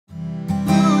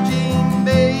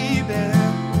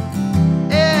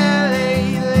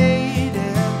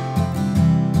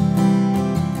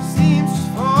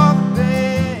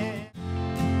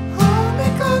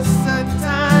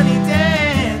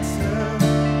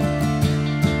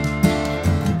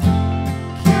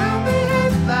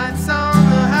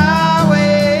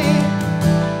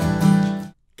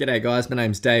G'day guys, my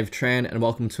name's Dave Tran and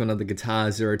welcome to another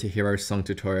Guitar Zero to Hero song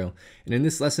tutorial. And in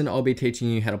this lesson I'll be teaching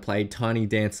you how to play Tiny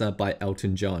Dancer by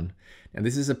Elton John. Now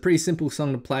this is a pretty simple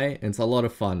song to play and it's a lot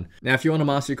of fun. Now if you want to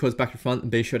master your chords back and front,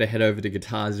 then be sure to head over to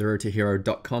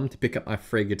guitarzerotohero.com to pick up my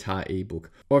free guitar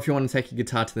ebook. Or if you want to take your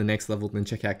guitar to the next level, then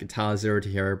check out Guitar Zero to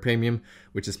Hero Premium,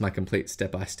 which is my complete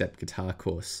step-by-step guitar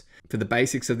course. For the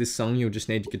basics of this song, you'll just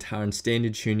need your guitar in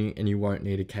standard tuning and you won't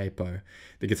need a capo.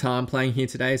 The guitar I'm playing here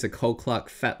today is a Cole Clark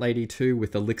Fat Lady 2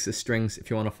 with Elixir strings. If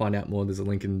you want to find out more, there's a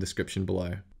link in the description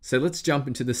below. So let's jump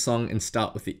into the song and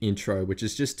start with the intro, which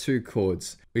is just two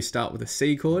chords. We start with a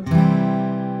C chord,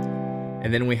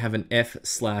 and then we have an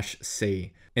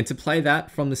F/C. And to play that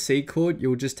from the C chord,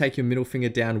 you'll just take your middle finger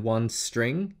down one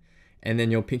string, and then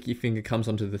your pinky finger comes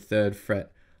onto the 3rd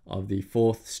fret of the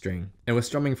 4th string. And we're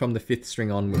strumming from the 5th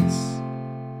string onwards.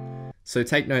 So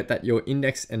take note that your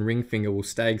index and ring finger will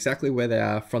stay exactly where they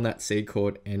are from that C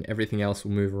chord, and everything else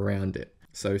will move around it.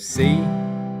 So C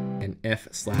and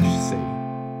F/C.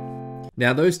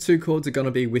 Now those two chords are going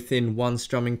to be within one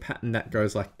strumming pattern that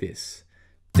goes like this.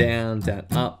 Down, down,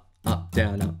 up, up,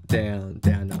 down, up, down,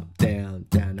 down, up, down,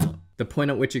 down, up. The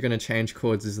point at which you're going to change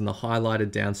chords is in the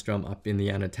highlighted down strum up in the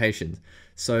annotations.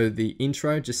 So the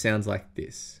intro just sounds like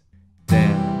this.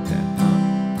 Down, down,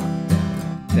 up,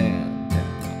 down,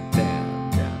 down, up,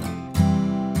 down, down, up.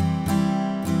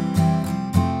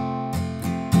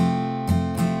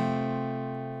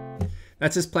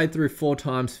 That's just played through 4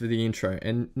 times for the intro,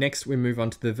 and next we move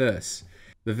on to the verse.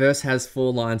 The verse has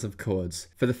 4 lines of chords.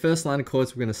 For the first line of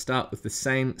chords, we're going to start with the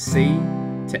same C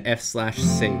to F/C.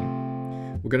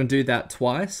 We're going to do that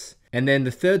twice, and then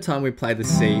the 3rd time we play the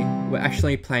C, we're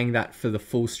actually playing that for the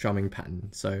full strumming pattern.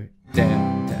 So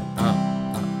down, down,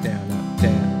 up, down, up,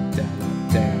 down, down,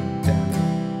 up, down, down,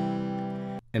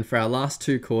 up. And for our last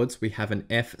 2 chords, we have an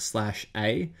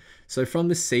F/A. So from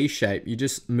the C shape, you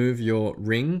just move your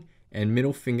ring and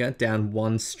middle finger down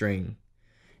one string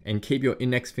and keep your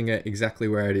index finger exactly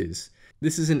where it is.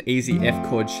 This is an easy F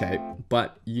chord shape,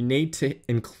 but you need to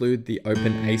include the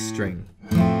open A string,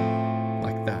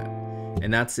 like that.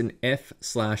 And that's an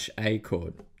F/A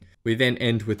chord. We then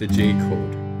end with a G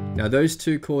chord. Now those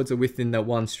 2 chords are within that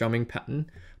one strumming pattern,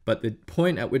 but the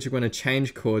point at which you're going to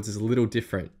change chords is a little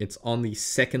different. It's on the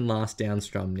 2nd last down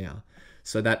strum now.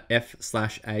 So that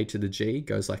F/A to the G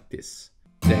goes like this.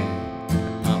 Down,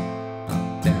 down, down,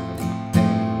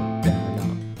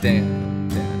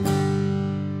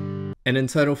 up. And in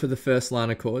total for the first line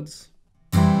of chords.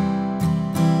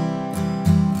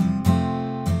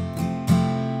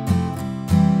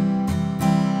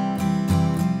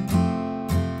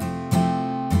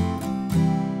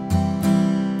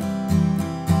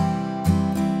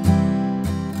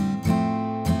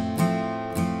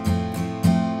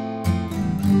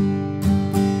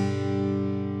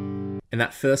 And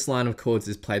that first line of chords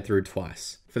is played through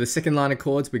twice. For the second line of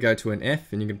chords, we go to an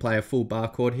F, and you can play a full bar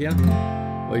chord here,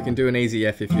 or you can do an easy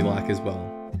F if you like as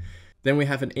well. Then we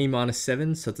have an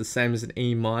E-7, so it's the same as an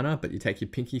E minor, but you take your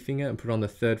pinky finger and put it on the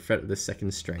 3rd fret of the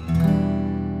 2nd string.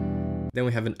 Then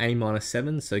we have an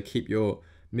A-7, so keep your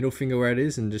middle finger where it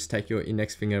is and just take your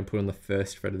index finger and put it on the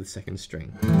 1st fret of the 2nd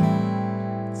string.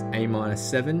 It's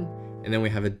A-7, and then we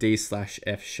have a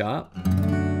D/F sharp.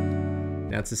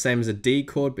 Now it's the same as a D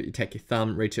chord, but you take your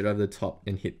thumb, reach it over the top,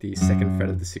 and hit the 2nd fret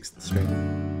of the 6th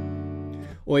string.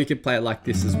 Or you could play it like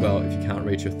this as well if you can't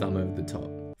reach your thumb over the top.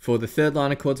 For the 3rd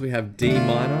line of chords, we have D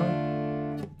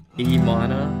minor, E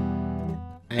minor,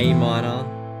 A minor,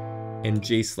 and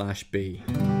G/B.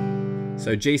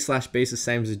 So G/B is the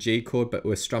same as a G chord, but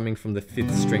we're strumming from the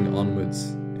 5th string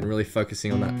onwards and really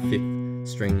focusing on that 5th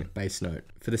string bass note.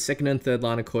 For the 2nd and 3rd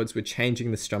line of chords, we're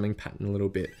changing the strumming pattern a little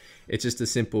bit. It's just a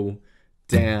simple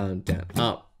down, down,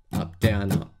 up, up,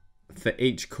 down, up for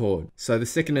each chord. So the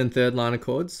 2nd and 3rd line of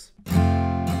chords.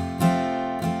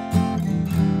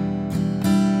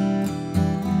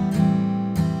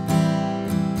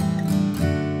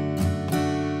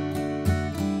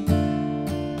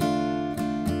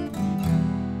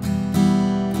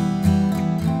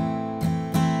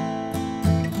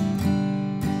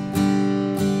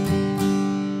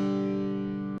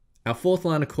 Our 4th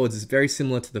line of chords is very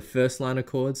similar to the 1st line of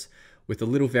chords, with a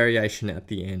little variation at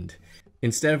the end.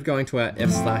 Instead of going to our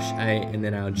F/A and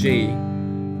then our G,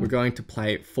 we're going to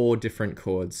play 4 different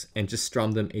chords and just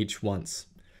strum them each once.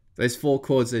 Those 4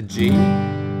 chords are G,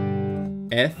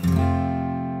 F,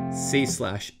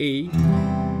 C/E,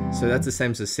 so that's the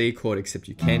same as a C chord except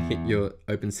you can't hit your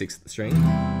open 6th string,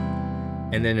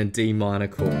 and then a D minor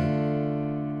chord.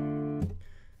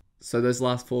 So those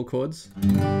last 4 chords.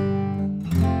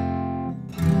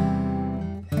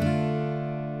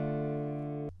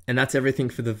 And that's everything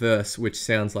for the verse, which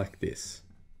sounds like this.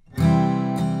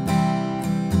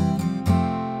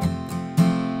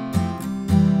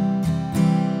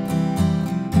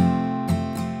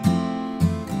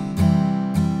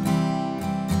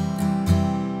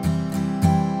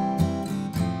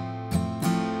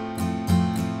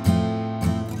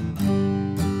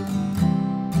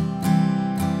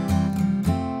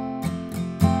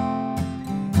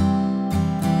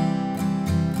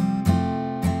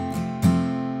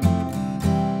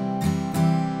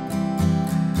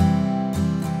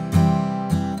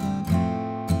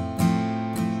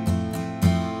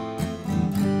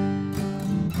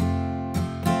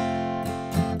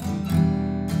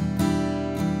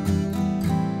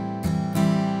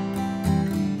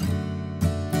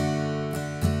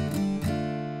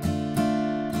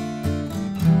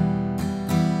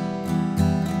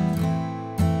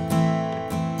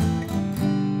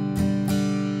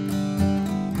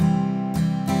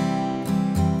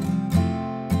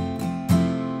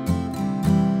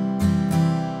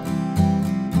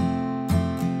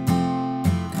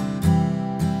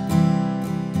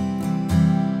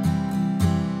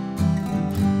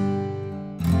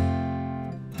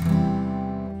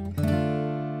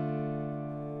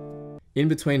 In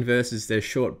between verses, there's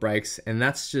short breaks, and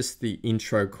that's just the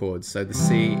intro chords, so the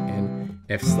C and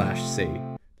F/C.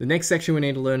 The next section we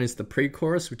need to learn is the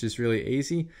pre-chorus, which is really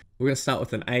easy. We're going to start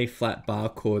with an A flat bar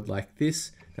chord like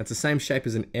this. That's the same shape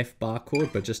as an F bar chord,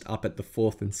 but just up at the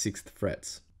 4th and 6th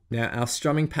frets. Now, our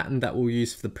strumming pattern that we'll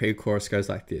use for the pre-chorus goes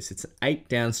like this. It's 8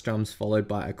 down strums followed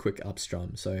by a quick up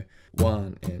strum. So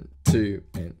 1 and 2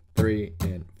 and 3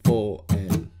 and 4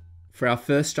 and... For our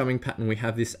first strumming pattern, we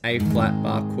have this A flat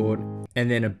bar chord and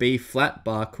then a B flat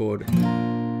bar chord,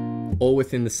 all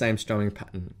within the same strumming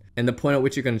pattern. And the point at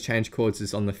which you're going to change chords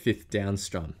is on the 5th down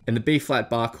strum. And the B flat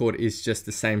bar chord is just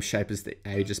the same shape as the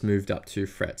A, just moved up 2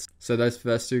 frets. So those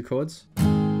first 2 chords.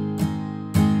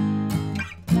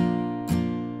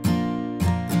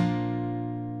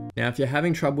 Now, if you're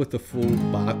having trouble with the full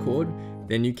bar chord,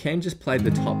 then you can just play the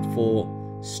top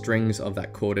 4 strings of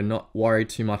that chord and not worry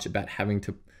too much about having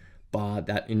to bar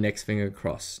that index finger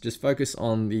across. Just focus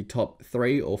on the top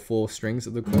 3 or 4 strings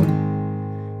of the chord,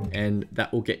 and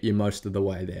that will get you most of the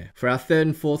way there. For our 3rd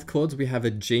and 4th chords, we have a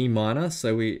G minor,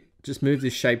 so we just move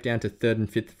this shape down to 3rd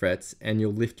and 5th frets, and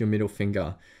you'll lift your middle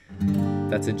finger.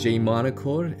 That's a G minor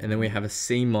chord, and then we have a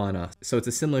C minor. So it's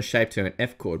a similar shape to an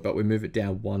F chord, but we move it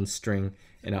down 1 string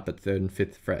and up at 3rd and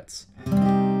 5th frets.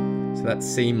 So that's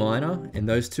C minor, and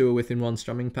those 2 are within one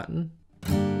strumming pattern.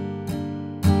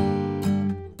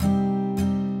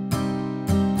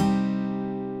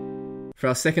 For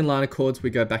our second line of chords,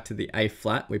 we go back to the A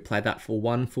flat. We play that for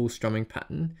 1 full strumming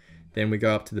pattern. Then we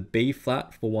go up to the B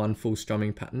flat for 1 full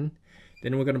strumming pattern.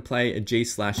 Then we're going to play a G/B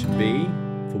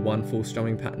for 1 full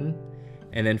strumming pattern.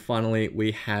 And then finally,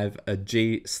 we have a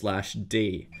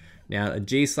G/D. Now, a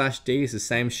G/D is the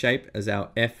same shape as our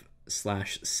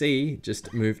F/C,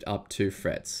 just moved up 2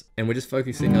 frets. And we're just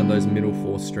focusing on those middle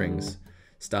 4 strings,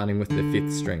 starting with the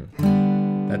 5th string.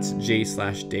 That's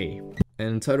G/D. And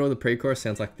in total, the pre-chorus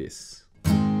sounds like this.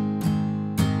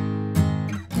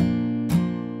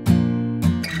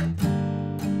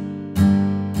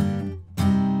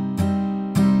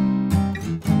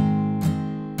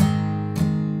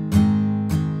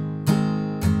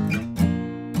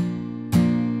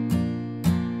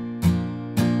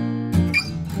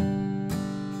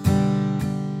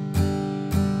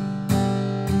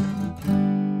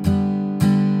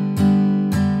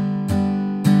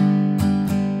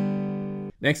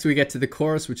 Next we get to the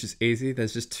chorus, which is easy.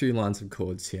 There's just 2 lines of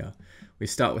chords here. We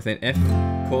start with an F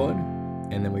chord,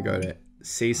 and then we go to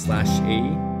C/E,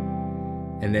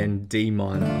 and then D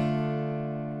minor.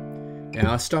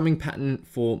 Now our strumming pattern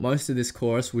for most of this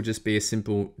chorus will just be a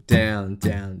simple down,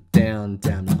 down, down,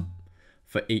 down, up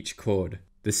for each chord.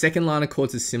 The second line of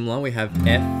chords is similar. We have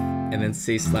F and then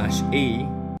C/E,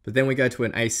 but then we go to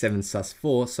an A7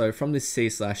 sus4. So from this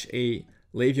C/E,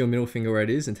 leave your middle finger where it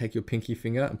is and take your pinky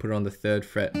finger and put it on the 3rd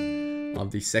fret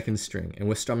of the 2nd string. And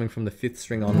we're strumming from the 5th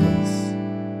string onwards.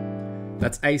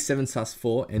 That's A7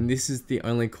 sus4, and this is the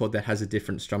only chord that has a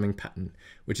different strumming pattern,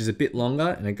 which is a bit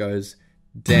longer, and it goes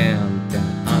down,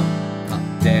 down,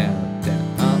 up, down,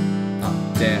 down,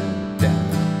 up, down,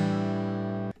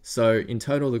 down, up. So in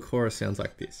total, the chorus sounds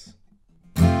like this.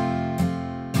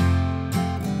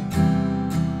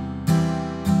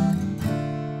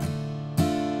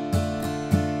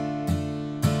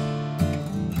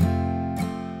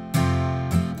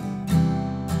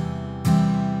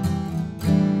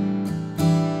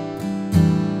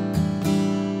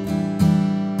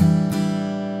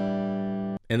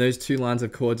 And those 2 lines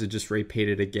of chords are just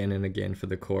repeated again and again for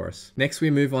the chorus. Next we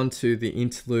move on to the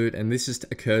interlude, and this just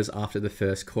occurs after the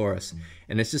first chorus.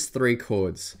 And it's just 3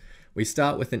 chords. We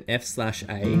start with an F/A.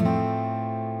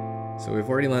 So we've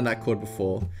already learned that chord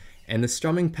before. And the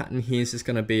strumming pattern here is just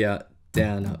going to be a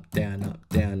down, up, down, up,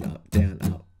 down, up, down,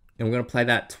 up. And we're going to play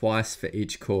that twice for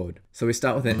each chord. So we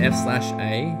start with an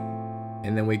F/A,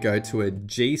 and then we go to a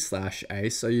G/A.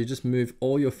 So you just move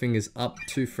all your fingers up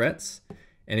 2 frets.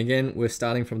 And again, we're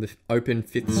starting from the open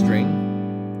 5th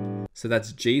string. So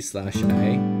that's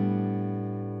G/A.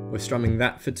 We're strumming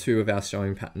that for 2 of our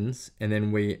strumming patterns. And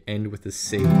then we end with a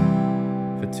C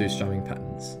for 2 strumming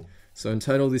patterns. So in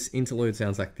total, this interlude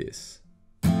sounds like this.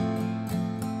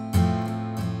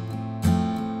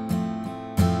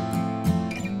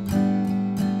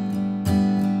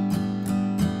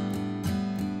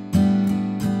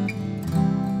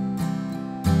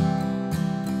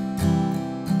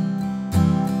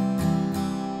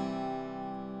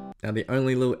 Now the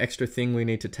only little extra thing we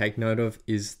need to take note of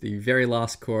is the very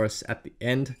last chorus at the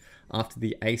end. After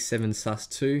the A7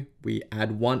 sus2, we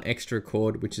add 1 extra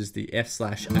chord, which is the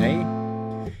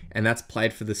F/A, and that's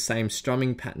played for the same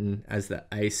strumming pattern as the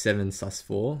A7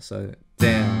 sus4. So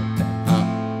down, down,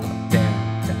 up,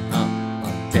 down, down,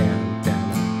 up, down,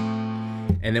 down,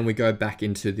 up. And then we go back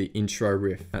into the intro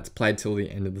riff. That's played till the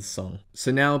end of the song.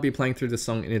 So now I'll be playing through the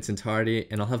song in its entirety,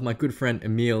 and I'll have my good friend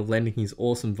Emile lending his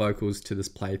awesome vocals to this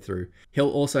playthrough. He'll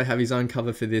also have his own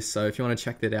cover for this, so if you want to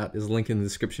check that out, there's a link in the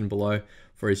description below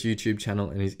for his YouTube channel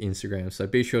and his Instagram, so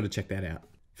be sure to check that out.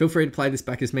 Feel free to play this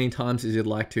back as many times as you'd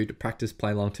like to practice,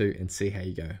 play along to, and see how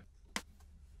you go.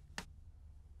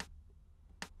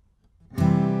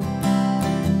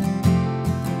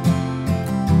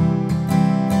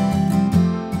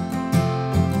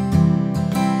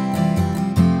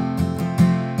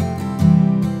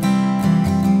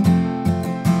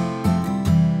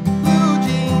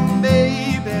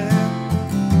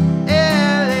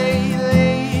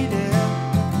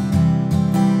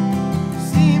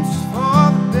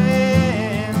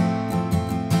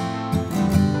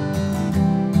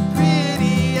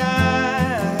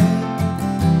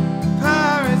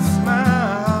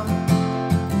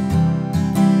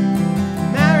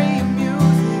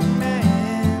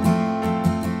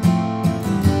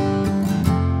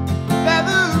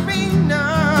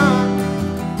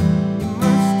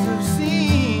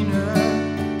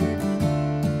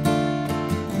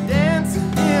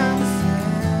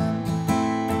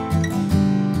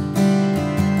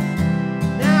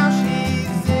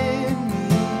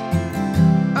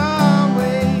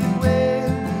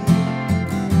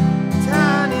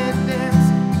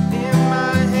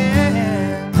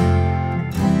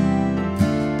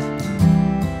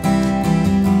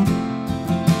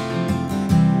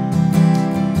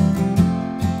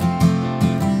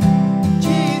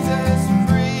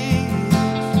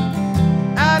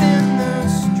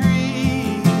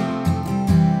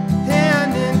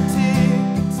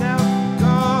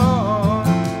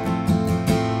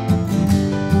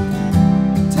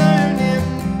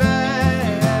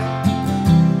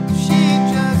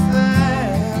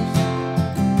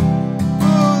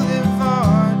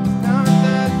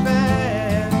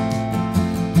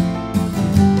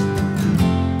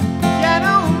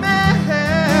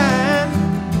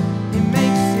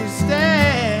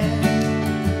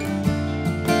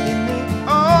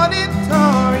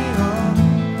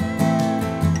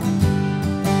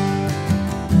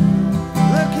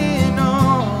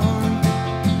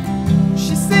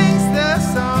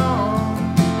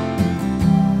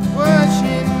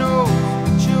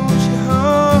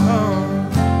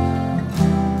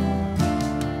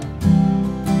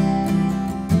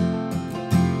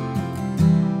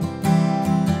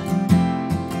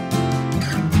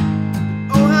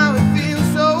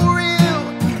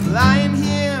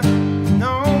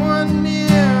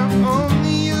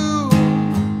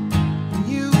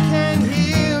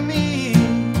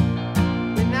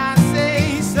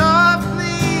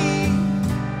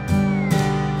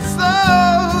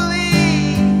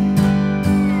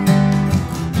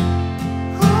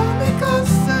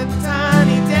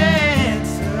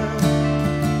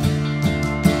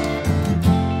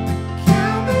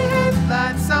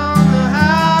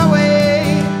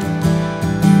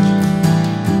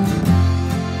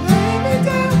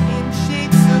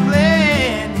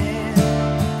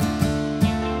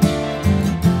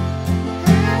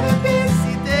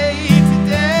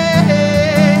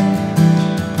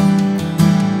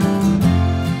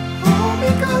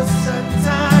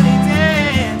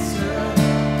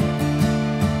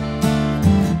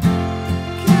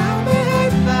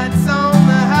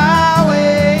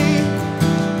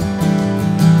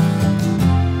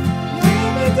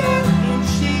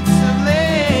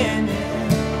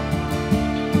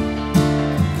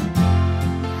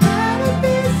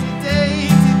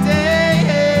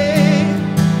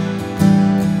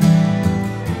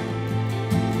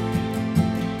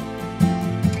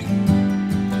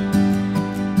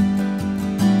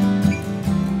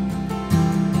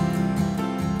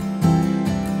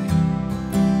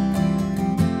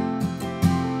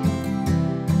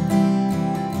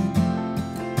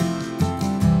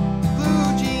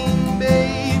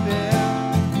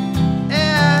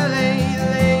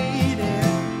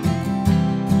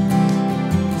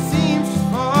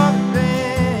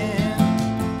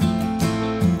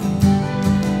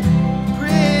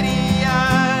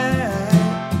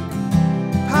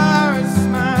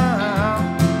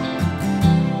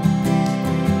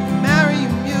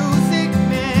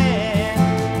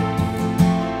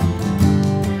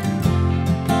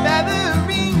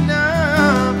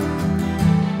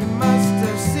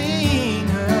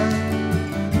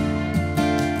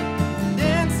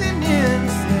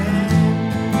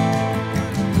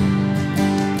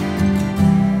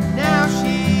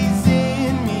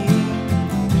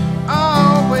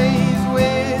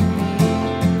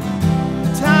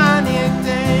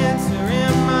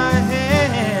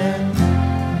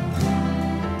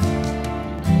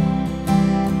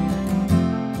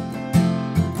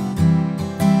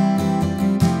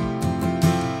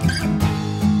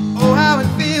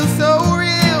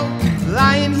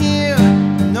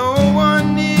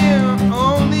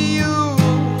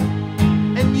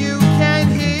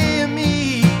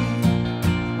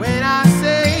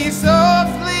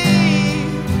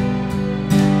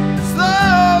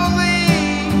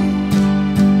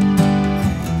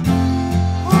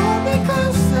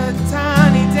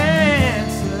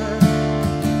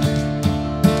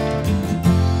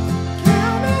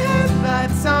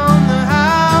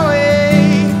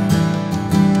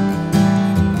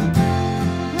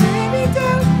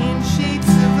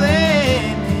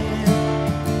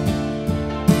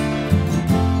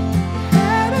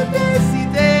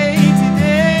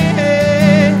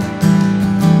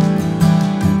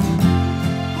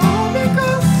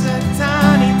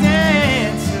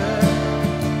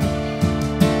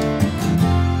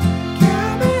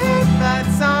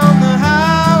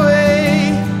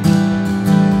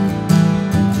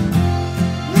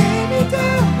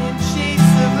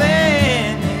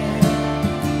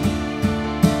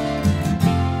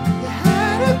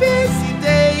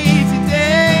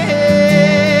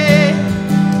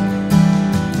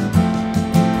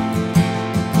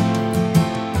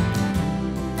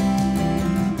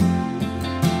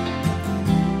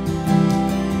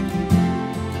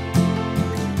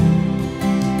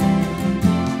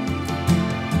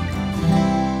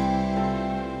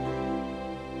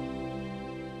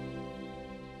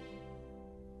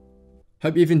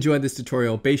 Hope you've enjoyed this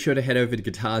tutorial. Be sure to head over to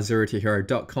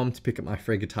guitarzerotohero.com to pick up my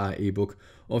free guitar ebook.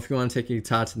 Or if you want to take your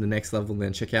guitar to the next level,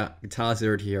 then check out Guitar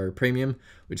Zero to Hero Premium,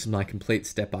 which is my complete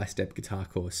step-by-step guitar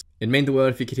course. It'd mean the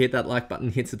world if you could hit that like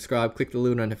button, hit subscribe, click the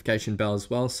little notification bell as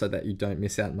well so that you don't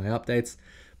miss out on my updates.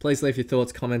 Please leave your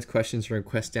thoughts, comments, questions, and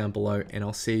requests down below, and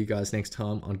I'll see you guys next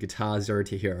time on Guitar Zero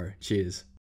to Hero. Cheers.